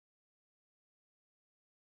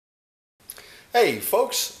Hey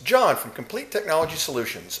folks, John from Complete Technology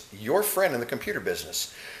Solutions, your friend in the computer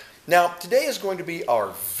business. Now, today is going to be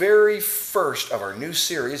our very first of our new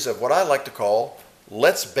series of what I like to call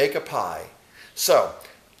Let's Bake a Pie. So,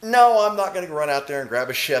 no, I'm not going to run out there and grab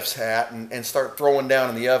a chef's hat and start throwing down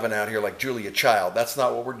in the oven out here like Julia Child. That's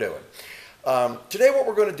not what we're doing. Today what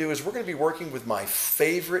we're going to do is we're going to be working with my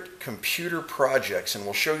favorite computer projects, and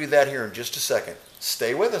we'll show you that here in just a second.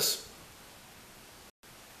 Stay with us.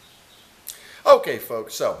 Okay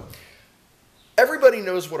folks, so everybody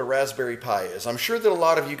knows what a Raspberry Pi is. I'm sure that a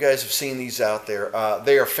lot of you guys have seen these out there.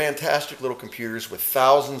 They are fantastic little computers with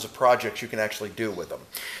thousands of projects you can actually do with them.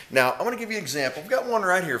 Now, I'm going to give you an example. I've got one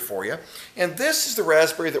right here for you. And this is the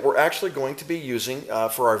Raspberry that we're actually going to be using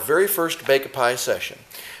for our very first Bake a Pie session.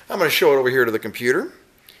 I'm going to show it over here to the computer.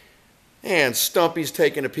 And Stumpy's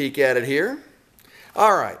taking a peek at it here.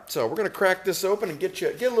 All right, so we're going to crack this open and get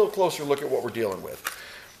a little closer look at what we're dealing with.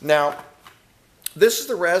 Now, this is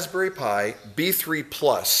the Raspberry Pi B3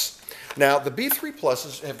 Plus. Now, the B3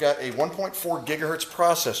 Pluses have got a 1.4 gigahertz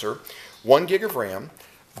processor, 1 gig of RAM,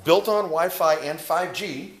 built on Wi-Fi and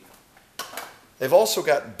 5G. They've also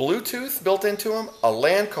got Bluetooth built into them, a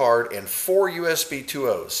LAN card, and 4 USB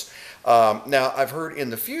 2.0s. Now, I've heard in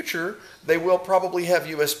the future they will probably have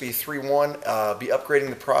USB 3.1, be upgrading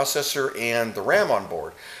the processor and the RAM on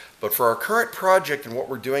board. But for our current project and what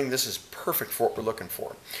we're doing, this is perfect for what we're looking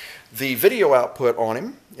for. The video output on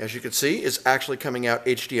him, as you can see, is actually coming out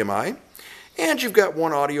HDMI, and you've got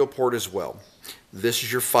one audio port as well. This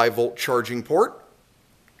is your 5-volt charging port,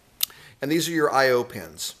 and these are your I/O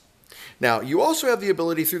pins. Now, you also have the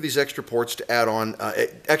ability through these extra ports to add on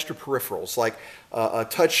extra peripherals like a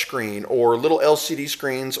touch screen or little LCD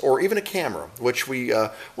screens or even a camera, which we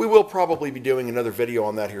will probably be doing another video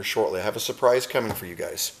on that here shortly. I have a surprise coming for you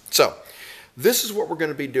guys. So, this is what we're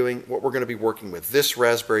going to be doing, what we're going to be working with, this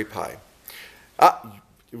Raspberry Pi.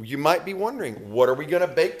 You might be wondering, what are we going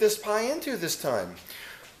to bake this pie into this time?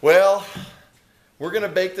 Well, we're going to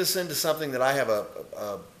bake this into something that I have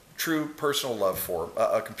a true personal love for,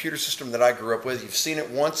 a computer system that I grew up with. You've seen it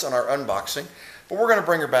once on our unboxing, but we're going to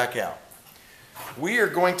bring her back out. We are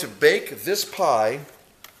going to bake this pie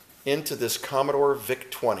into this Commodore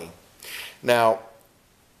VIC-20. Now,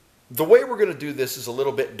 the way we're going to do this is a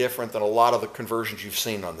little bit different than a lot of the conversions you've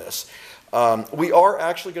seen on this. We are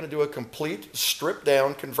actually going to do a complete stripped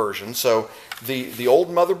down conversion. So the old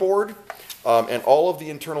motherboard and all of the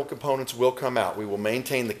internal components will come out. We will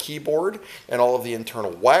maintain the keyboard and all of the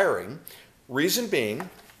internal wiring. Reason being,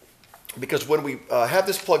 because when we have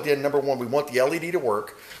this plugged in, number one, we want the LED to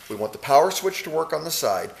work. We want the power switch to work on the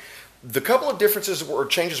side. The couple of differences or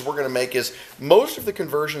changes we're going to make is most of the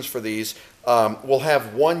conversions for these will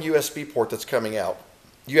have one USB port that's coming out.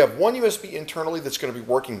 You have one USB internally that's going to be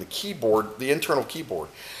working the keyboard, the internal keyboard.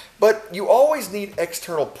 But you always need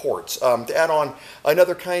external ports to add on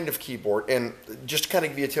another kind of keyboard. And just to kind of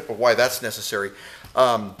give you a tip of why that's necessary,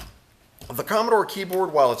 the Commodore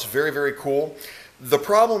keyboard, while it's very, very cool, the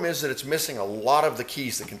problem is that it's missing a lot of the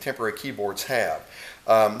keys that contemporary keyboards have.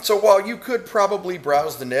 So while you could probably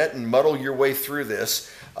browse the net and muddle your way through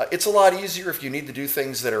this, it's a lot easier if you need to do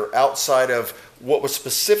things that are outside of what was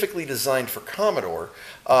specifically designed for Commodore.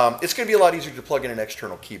 It's going to be a lot easier to plug in an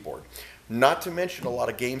external keyboard. Not to mention a lot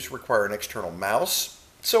of games require an external mouse,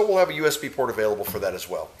 so we'll have a USB port available for that as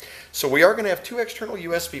well. So we are going to have two external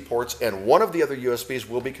USB ports, and one of the other USBs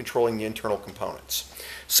will be controlling the internal components.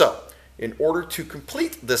 So, in order to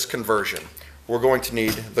complete this conversion, we're going to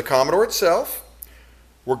need the Commodore itself.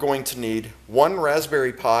 We're going to need one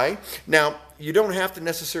Raspberry Pi. Now, you don't have to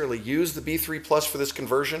necessarily use the B3 Plus for this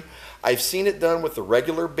conversion. I've seen it done with the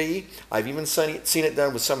regular B. I've even seen it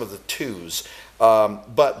done with some of the 2s.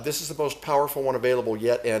 But this is the most powerful one available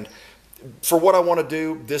yet, and for what I want to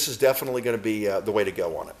do, this is definitely going to be the way to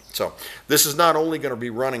go on it. So this is not only going to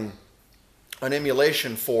be running an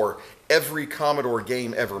emulation for every Commodore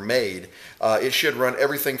game ever made. It should run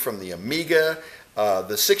everything from the Amiga,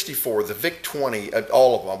 the 64, the VIC-20,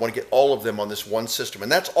 all of them. I want to get all of them on this one system,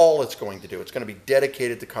 and that's all it's going to do. It's going to be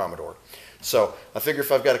dedicated to Commodore. So I figure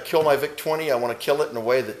if I've got to kill my VIC-20, I want to kill it in a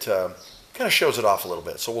way that kind of shows it off a little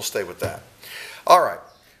bit, so we'll stay with that. All right.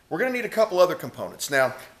 We're going to need a couple other components.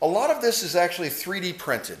 Now, a lot of this is actually 3D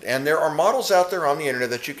printed, and there are models out there on the internet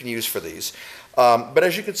that you can use for these. But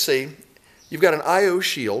as you can see, you've got an I/O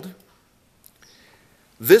shield.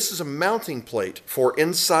 This is a mounting plate for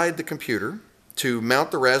inside the computer to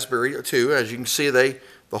mount the Raspberry 2. As you can see, the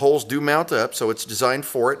holes do mount up, so it's designed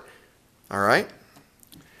for it. All right.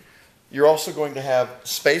 You're also going to have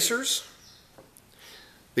spacers.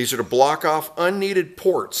 These are to block off unneeded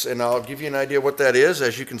ports, and I'll give you an idea what that is.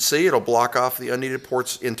 As you can see, it'll block off the unneeded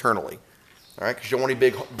ports internally. all right, because you don't want any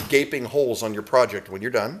big gaping holes on your project when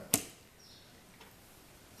you're done.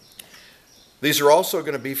 These are also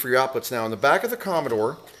going to be for your outputs. Now, in the back of the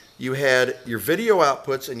Commodore, you had your video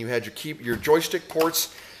outputs and you had your joystick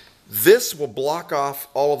ports. This will block off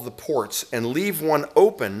all of the ports and leave one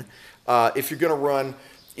open if you're going to run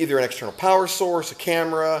either an external power source, a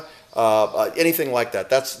camera, anything like that.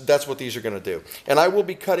 That's what these are going to do. And I will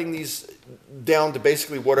be cutting these down to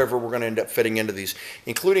basically whatever we're going to end up fitting into these,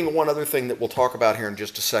 including one other thing that we'll talk about here in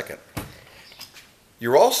just a second.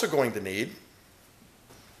 You're also going to need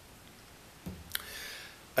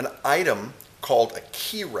an item called a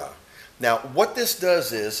Kira. Now, what this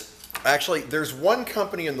does is, actually, there's one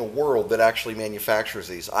company in the world that actually manufactures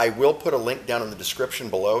these. I will put a link down in the description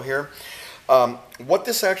below here. What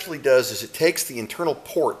this actually does is it takes the internal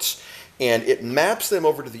ports and it maps them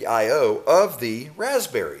over to the I/O of the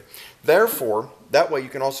Raspberry. Therefore, that way you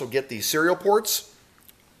can also get the serial ports,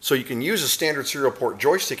 so you can use a standard serial port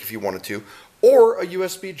joystick if you wanted to, or a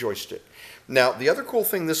USB joystick. Now, the other cool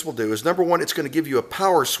thing this will do is, number one, it's going to give you a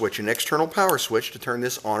power switch, an external power switch to turn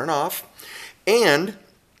this on and off, and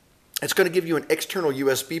it's going to give you an external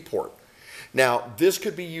USB port. Now, this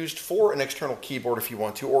could be used for an external keyboard if you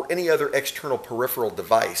want to, or any other external peripheral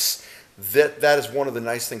device. That is one of the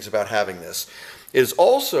nice things about having this. It is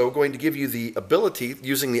also going to give you the ability,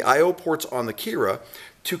 using the I/O ports on the Kira,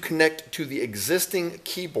 to connect to the existing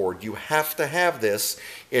keyboard. You have to have this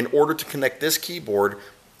in order to connect this keyboard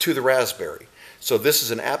to the Raspberry. So this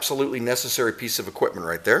is an absolutely necessary piece of equipment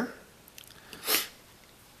right there.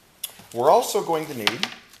 We're also going to need,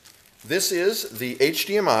 this is the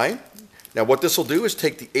HDMI. Now what this will do is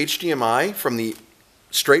take the HDMI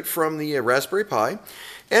straight from the Raspberry Pi,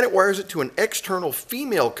 and it wires it to an external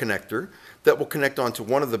female connector that will connect onto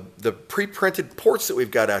one of the pre-printed ports that we've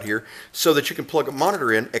got out here, so that you can plug a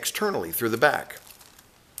monitor in externally through the back.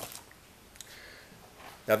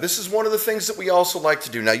 Now this is one of the things that we also like to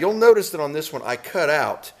do. Now you'll notice that on this one I cut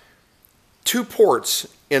out 2 ports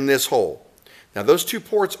in this hole. Now those 2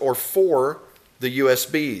 ports are for the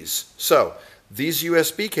USBs. So these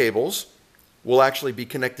USB cables will actually be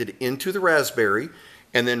connected into the Raspberry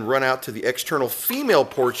and then run out to the external female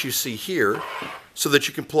ports you see here, so that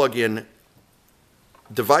you can plug in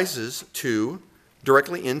devices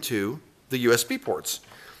directly into the USB ports.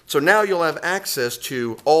 So now you'll have access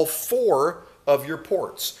to all 4 of your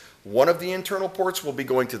ports. One of the internal ports will be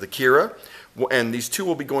going to the Kira, and these 2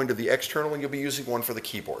 will be going to the external, and you'll be using one for the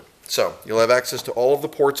keyboard. So you'll have access to all of the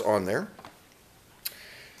ports on there.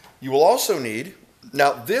 You will also need,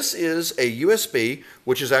 now this is a USB,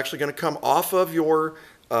 which is actually going to come off of your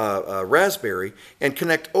Raspberry and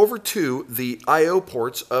connect over to the I/O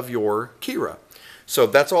ports of your Kira. So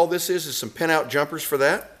that's all this is some pin-out jumpers for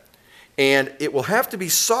that. And it will have to be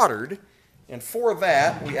soldered, and for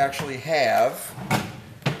that we actually have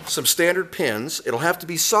some standard pins. It'll have to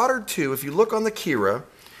be soldered to, if you look on the Kira,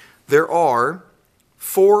 there are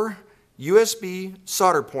 4 USB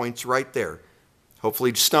solder points right there.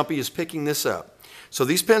 Hopefully Stumpy is picking this up. So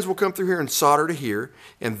these pins will come through here and solder to here,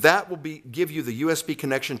 and that will give you the USB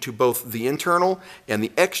connection to both the internal and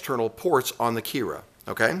the external ports on the Kira.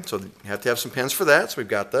 Okay, so you have to have some pins for that, so we've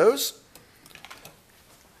got those.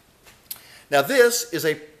 Now this is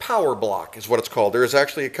a power block, is what it's called. There is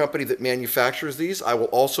actually a company that manufactures these. I will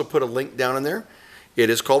also put a link down in there. It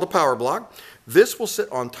is called a power block. This will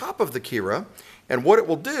sit on top of the Kira, and what it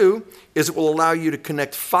will do is it will allow you to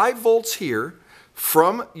connect 5 volts here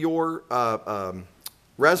from your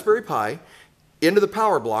Raspberry Pi into the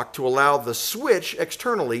power block to allow the switch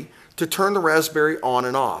externally to turn the Raspberry on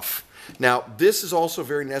and off. Now, this is also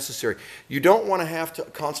very necessary. You don't want to have to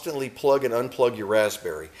constantly plug and unplug your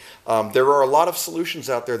Raspberry. There are a lot of solutions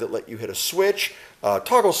out there that let you hit a switch,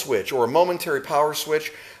 toggle switch, or a momentary power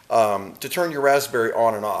switch to turn your Raspberry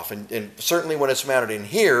on and off. And certainly when it's mounted in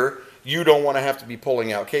here, you don't want to have to be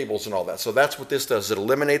pulling out cables and all that. So that's what this does. It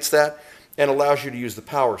eliminates that and allows you to use the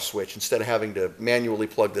power switch instead of having to manually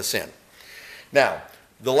plug this in. Now,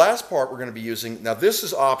 the last part we're going to be using, now this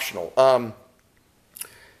is optional.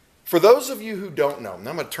 For those of you who don't know, and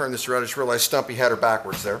I'm going to turn this around, I just realized Stumpy had her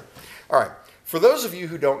backwards there. All right, for those of you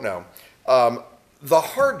who don't know, the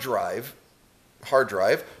hard drive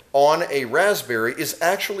on a Raspberry is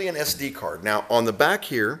actually an SD card. Now, on the back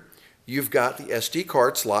here, you've got the SD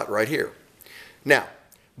card slot right here. Now,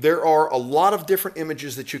 there are a lot of different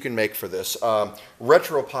images that you can make for this.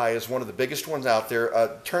 RetroPie is one of the biggest ones out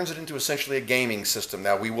there. Turns it into essentially a gaming system.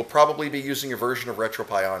 Now, we will probably be using a version of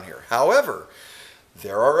RetroPie on here. However,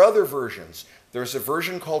 There are other versions. There's a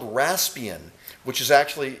version called Raspbian, which is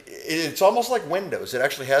actually, it's almost like Windows. It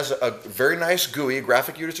actually has a very nice GUI,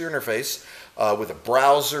 graphic user interface, with a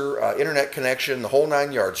browser, internet connection, the whole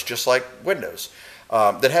 9 yards, just like Windows,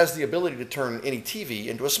 that has the ability to turn any TV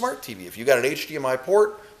into a smart TV. If you got an HDMI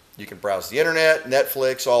port, you can browse the internet,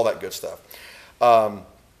 Netflix, all that good stuff.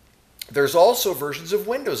 There's also versions of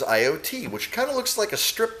Windows IoT, which kind of looks like a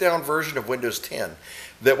stripped-down version of Windows 10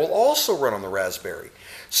 that will also run on the Raspberry.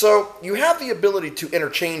 So you have the ability to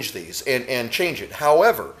interchange these and change it.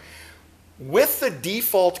 However, with the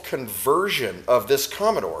default conversion of this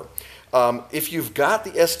Commodore, if you've got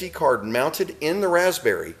the SD card mounted in the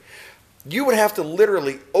Raspberry, you would have to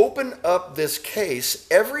literally open up this case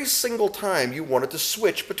every single time you wanted to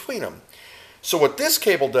switch between them. So what this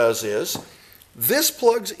cable does is, this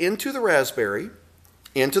plugs into the Raspberry,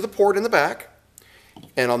 into the port in the back,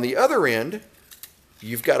 and on the other end,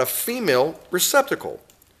 you've got a female receptacle.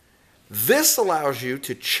 This allows you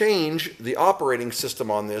to change the operating system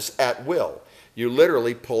on this at will. You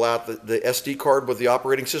literally pull out the SD card with the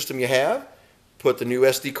operating system you have, put the new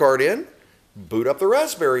SD card in, boot up the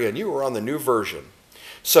Raspberry, and you are on the new version.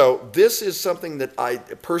 So this is something that I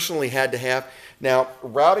personally had to have. Now,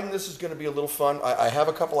 routing this is going to be a little fun. I have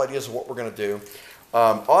a couple ideas of what we're going to do.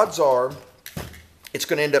 Odds are it's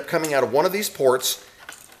going to end up coming out of one of these ports,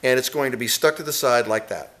 and it's going to be stuck to the side like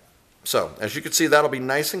that. So, as you can see, that'll be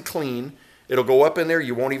nice and clean. It'll go up in there.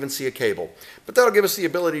 You won't even see a cable. But that'll give us the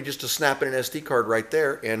ability just to snap in an SD card right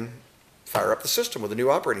there and fire up the system with a new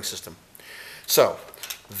operating system. So,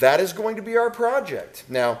 that is going to be our project.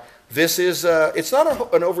 Now, this is, it's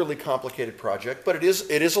not an overly complicated project, but it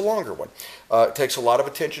is a longer one. It takes a lot of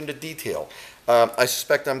attention to detail. I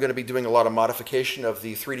suspect I'm going to be doing a lot of modification of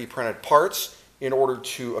the 3D printed parts in order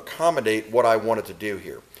to accommodate what I wanted to do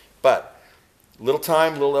here. But little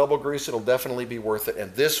time, little elbow grease, it'll definitely be worth it.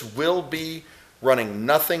 And this will be running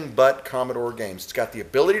nothing but Commodore games. It's got the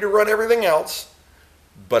ability to run everything else,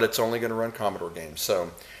 but it's only going to run Commodore games. So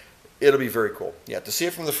it'll be very cool. Yeah, to see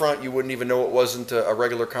it from the front, you wouldn't even know it wasn't a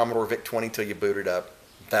regular Commodore VIC-20 until you boot it up.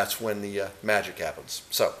 That's when the magic happens.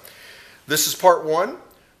 So this is part one.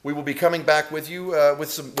 We will be coming back with you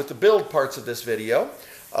with the build parts of this video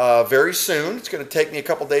very soon. It's going to take me a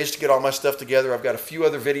couple days to get all my stuff together. I've got a few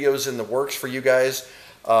other videos in the works for you guys.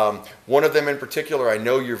 One of them in particular I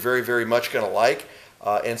know you're very, very much going to like,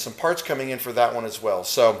 and some parts coming in for that one as well.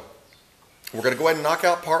 So we're going to go ahead and knock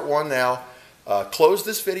out part one now, close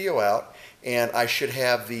this video out, and I should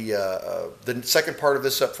have the second part of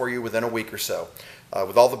this up for you within a week or so,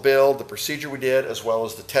 with all the build, the procedure we did, as well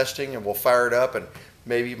as the testing, and we'll fire it up and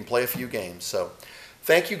maybe even play a few games. So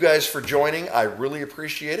thank you guys for joining. I really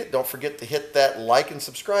appreciate it. Don't forget to hit that like and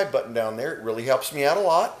subscribe button down there. It really helps me out a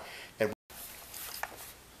lot. And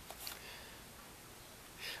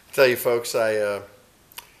I tell you folks, I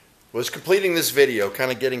was completing this video,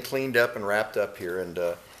 kind of getting cleaned up and wrapped up here, and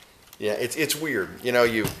yeah, it's weird. You know,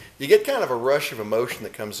 you get kind of a rush of emotion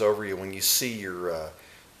that comes over you when you see your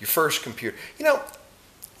first computer. You know,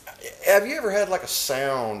 have you ever had like a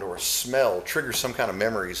sound or a smell trigger some kind of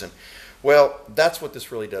memories? And well, that's what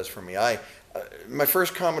this really does for me. My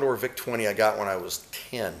first Commodore VIC-20 I got when I was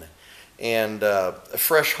 10, and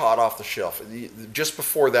fresh, hot off the shelf. Just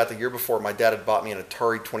before that, the year before, my dad had bought me an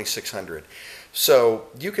Atari 2600. So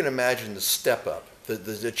you can imagine the step up,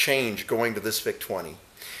 the change going to this VIC-20.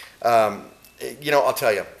 You know, I'll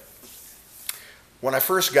tell you, when I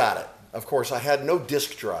first got it, of course, I had no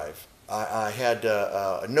disk drive. I had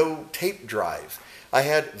no tape drive. I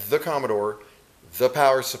had the Commodore, the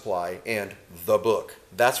power supply, and the book.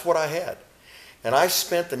 That's what I had. And I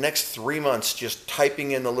spent the next 3 months just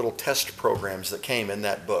typing in the little test programs that came in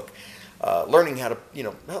that book, learning how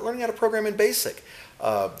to program in BASIC,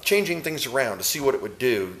 changing things around to see what it would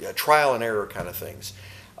do, trial and error kind of things.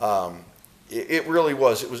 It really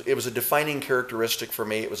was. It was a defining characteristic for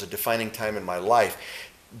me. It was a defining time in my life.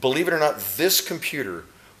 Believe it or not, this computer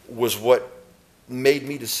was what made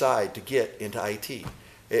me decide to get into IT.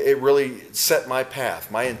 It really set my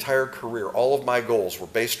path. My entire career, all of my goals were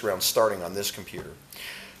based around starting on this computer.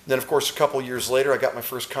 Then, of course, a couple years later, I got my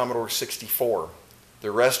first Commodore 64.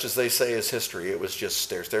 The rest, as they say, is history. It was just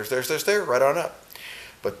stare, stare, stare, stare, stare, right on up.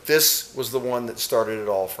 But this was the one that started it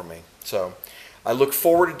all for me. So I look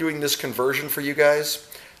forward to doing this conversion for you guys.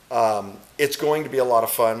 It's going to be a lot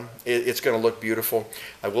of fun. It's going to look beautiful.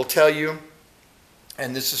 I will tell you,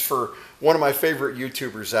 and this is for one of my favorite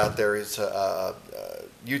YouTubers out there. It's a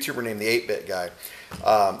YouTuber named the 8-Bit Guy.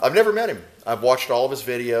 I've never met him. I've watched all of his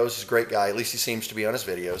videos. He's a great guy. At least he seems to be on his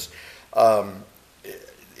videos.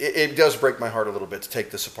 It does break my heart a little bit to take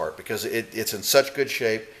this apart because it's in such good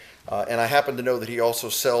shape. And I happen to know that he also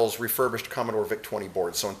sells refurbished Commodore VIC-20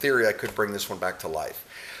 boards. So in theory, I could bring this one back to life.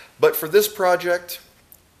 But for this project,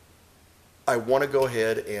 I want to go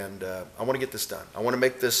ahead and I want to get this done. I want to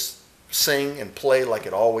make this sing and play like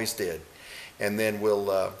it always did. And then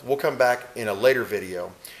we'll come back in a later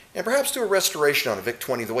video and perhaps do a restoration on a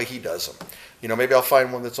VIC-20 the way he does them. You know, maybe I'll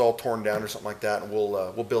find one that's all torn down or something like that, and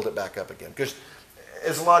we'll build it back up again. Because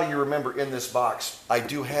as a lot of you remember, in this box, I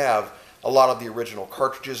do have a lot of the original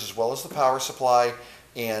cartridges as well as the power supply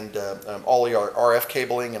and all the RF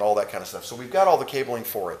cabling and all that kind of stuff. So we've got all the cabling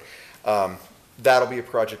for it. That'll be a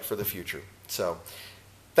project for the future. So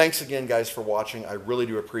thanks again, guys, for watching. I really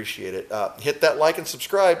do appreciate it. Hit that like and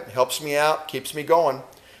subscribe. It helps me out, keeps me going.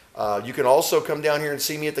 You can also come down here and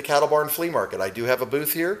see me at the Cattle Barn Flea Market. I do have a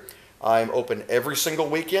booth here. I'm open every single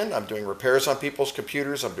weekend. I'm doing repairs on people's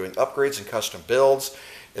computers. I'm doing upgrades and custom builds.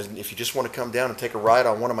 And if you just want to come down and take a ride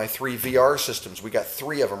on one of my 3 VR systems, we got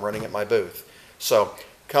 3 of them running at my booth. So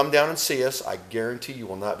come down and see us. I guarantee you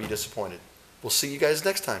will not be disappointed. We'll see you guys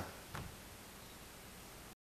next time.